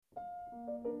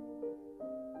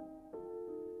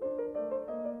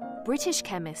British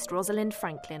chemist Rosalind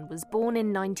Franklin was born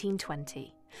in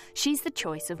 1920. She's the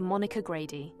choice of Monica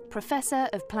Grady, Professor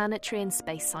of Planetary and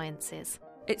Space Sciences.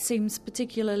 It seems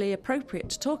particularly appropriate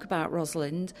to talk about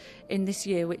Rosalind in this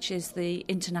year, which is the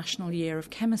International Year of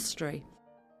Chemistry.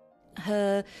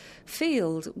 Her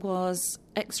field was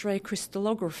X-ray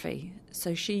crystallography,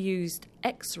 so she used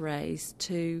X-rays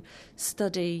to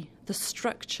study the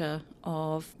structure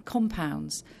of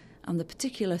compounds, and the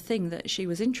particular thing that she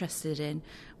was interested in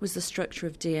was the structure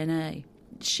of DNA.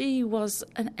 She was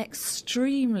an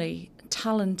extremely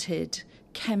talented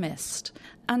chemist,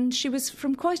 and she was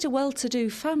from quite a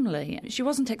well-to-do family. She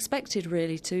wasn't expected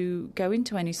really to go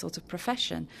into any sort of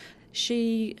profession.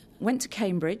 She went to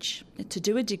Cambridge to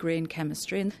do a degree in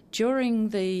chemistry, and during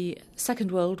the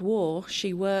Second World War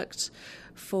she worked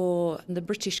for the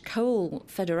British Coal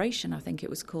Federation, I think it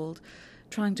was called,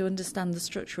 trying to understand the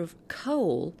structure of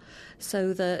coal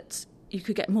so that you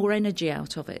could get more energy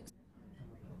out of it.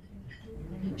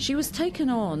 She was taken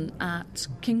on at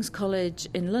King's College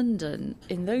in London.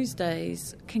 In those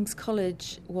days, King's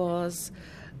College was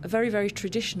a very, very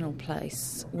traditional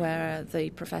place where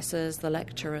the professors, the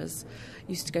lecturers,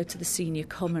 used to go to the senior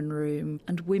common room,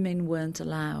 and women weren't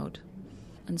allowed.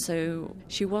 And so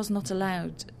she was not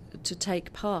allowed to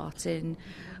take part in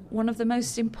one of the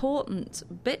most important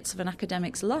bits of an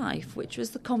academic's life, which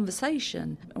was the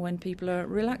conversation when people are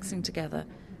relaxing together.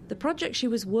 The project she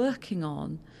was working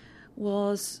on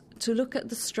was to look at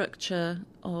the structure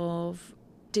of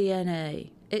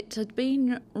DNA. It had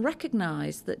been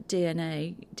recognised that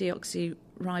DNA,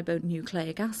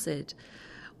 deoxyribonucleic acid,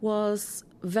 was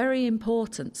very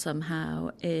important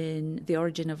somehow in the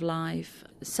origin of life,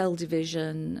 cell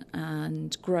division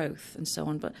and growth and so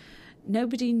on, but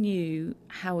nobody knew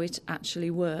how it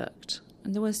actually worked.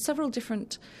 And there were several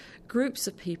different groups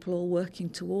of people all working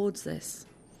towards this.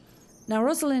 Now,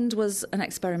 Rosalind was an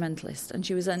experimentalist, and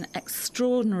she was an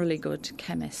extraordinarily good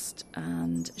chemist,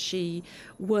 and she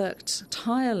worked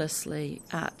tirelessly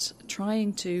at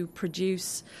trying to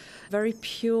produce very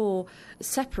pure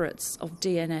separates of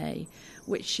DNA,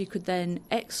 which she could then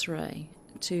X-ray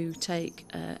to take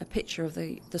a picture of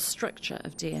the structure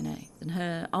of DNA. And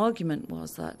her argument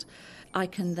was that I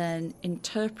can then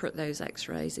interpret those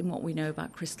X-rays in what we know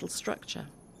about crystal structure.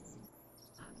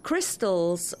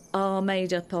 Crystals are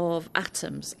made up of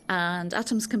atoms, and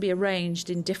atoms can be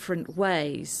arranged in different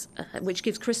ways, which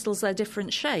gives crystals their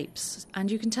different shapes.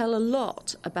 And you can tell a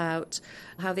lot about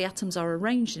how the atoms are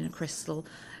arranged in a crystal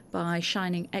by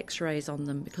shining X-rays on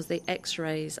them, because the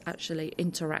X-rays actually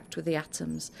interact with the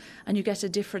atoms, and you get a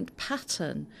different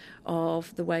pattern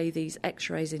of the way these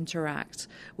X-rays interact,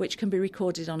 which can be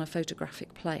recorded on a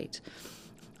photographic plate.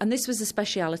 And this was a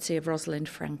speciality of Rosalind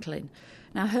Franklin.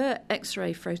 Now, her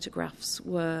X-ray photographs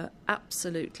were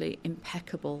absolutely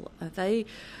impeccable. They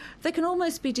can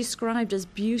almost be described as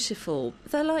beautiful.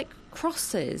 They're like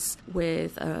crosses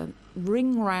with a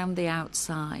ring round the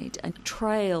outside and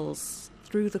trails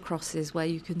through the crosses where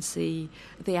you can see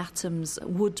the atoms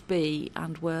would be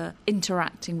and were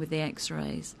interacting with the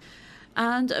X-rays.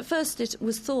 And at first it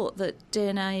was thought that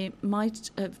DNA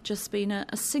might have just been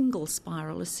a single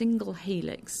spiral, a single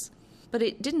helix. But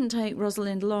it didn't take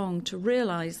Rosalind long to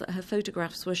realise that her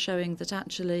photographs were showing that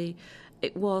actually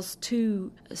it was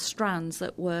two strands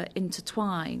that were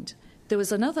intertwined. There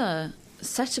was another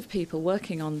set of people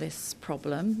working on this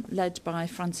problem, led by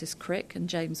Francis Crick and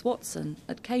James Watson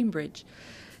at Cambridge.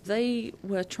 They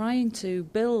were trying to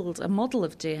build a model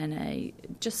of DNA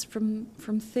just from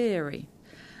theory.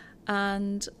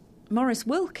 And Maurice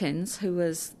Wilkins, who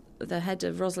was the head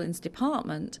of Rosalind's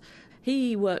department,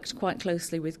 he worked quite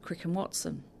closely with Crick and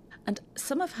Watson. And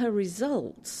some of her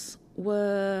results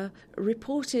were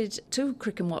reported to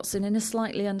Crick and Watson in a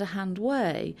slightly underhand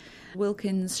way.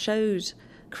 Wilkins showed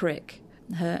Crick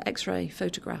her X-ray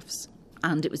photographs,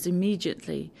 and it was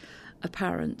immediately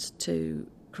apparent to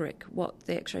Crick what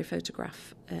the X-ray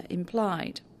photograph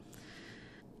implied.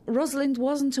 Rosalind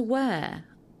wasn't aware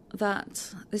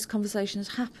that this conversation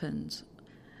had happened,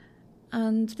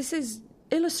 and this is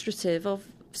illustrative of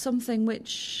something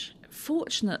which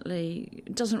fortunately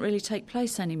doesn't really take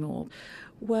place anymore,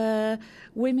 where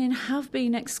women have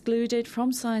been excluded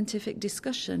from scientific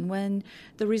discussion when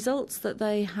the results that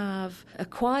they have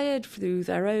acquired through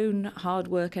their own hard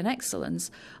work and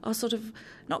excellence are sort of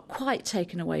not quite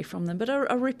taken away from them, but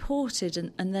are reported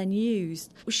and then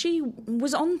used. She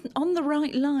was on the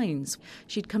right lines.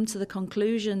 She'd come to the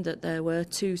conclusion that there were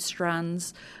two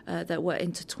strands that were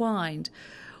intertwined.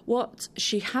 What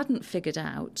she hadn't figured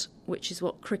out, which is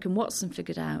what Crick and Watson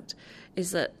figured out,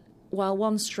 is that while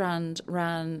one strand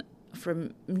ran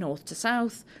from north to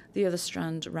south, the other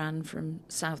strand ran from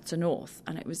south to north,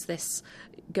 and it was this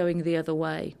going the other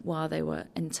way while they were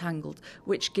entangled,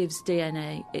 which gives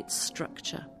DNA its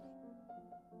structure.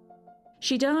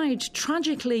 She died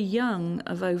tragically young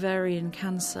of ovarian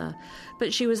cancer,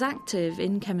 but she was active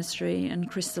in chemistry and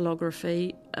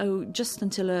crystallography just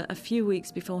until a few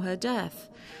weeks before her death.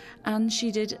 And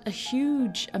she did a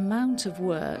huge amount of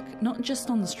work, not just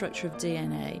on the structure of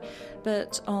DNA,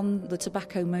 but on the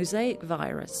tobacco mosaic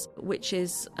virus, which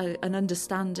is an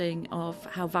understanding of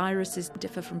how viruses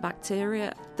differ from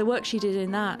bacteria. The work she did in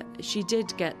that, she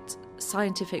did get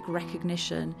scientific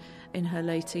recognition in her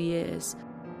later years.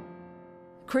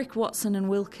 Crick, Watson and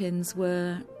Wilkins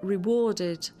were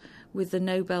rewarded with the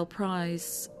Nobel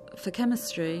Prize for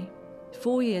Chemistry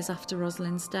 4 years after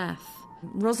Rosalind's death.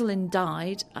 Rosalind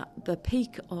died at the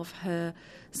peak of her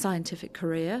scientific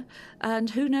career,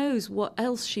 and who knows what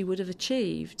else she would have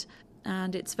achieved.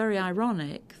 And it's very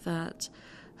ironic that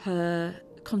her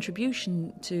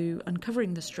contribution to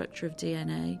uncovering the structure of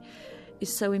DNA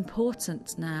is so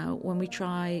important now when we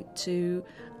try to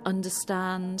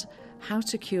understand how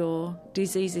to cure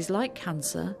diseases like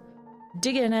cancer.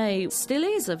 DNA still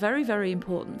is a very, very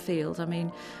important field. I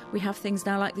mean, we have things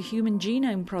now like the Human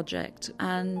Genome Project,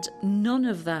 and none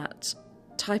of that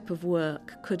type of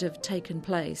work could have taken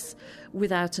place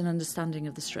without an understanding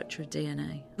of the structure of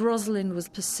DNA. Rosalind was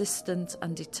persistent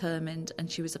and determined, and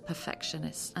she was a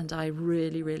perfectionist, and I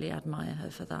really, really admire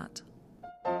her for that.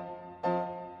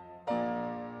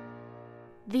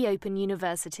 The Open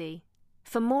University.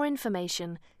 For more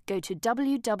information, go to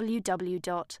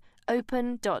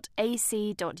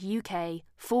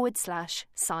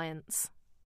www.open.ac.uk/science.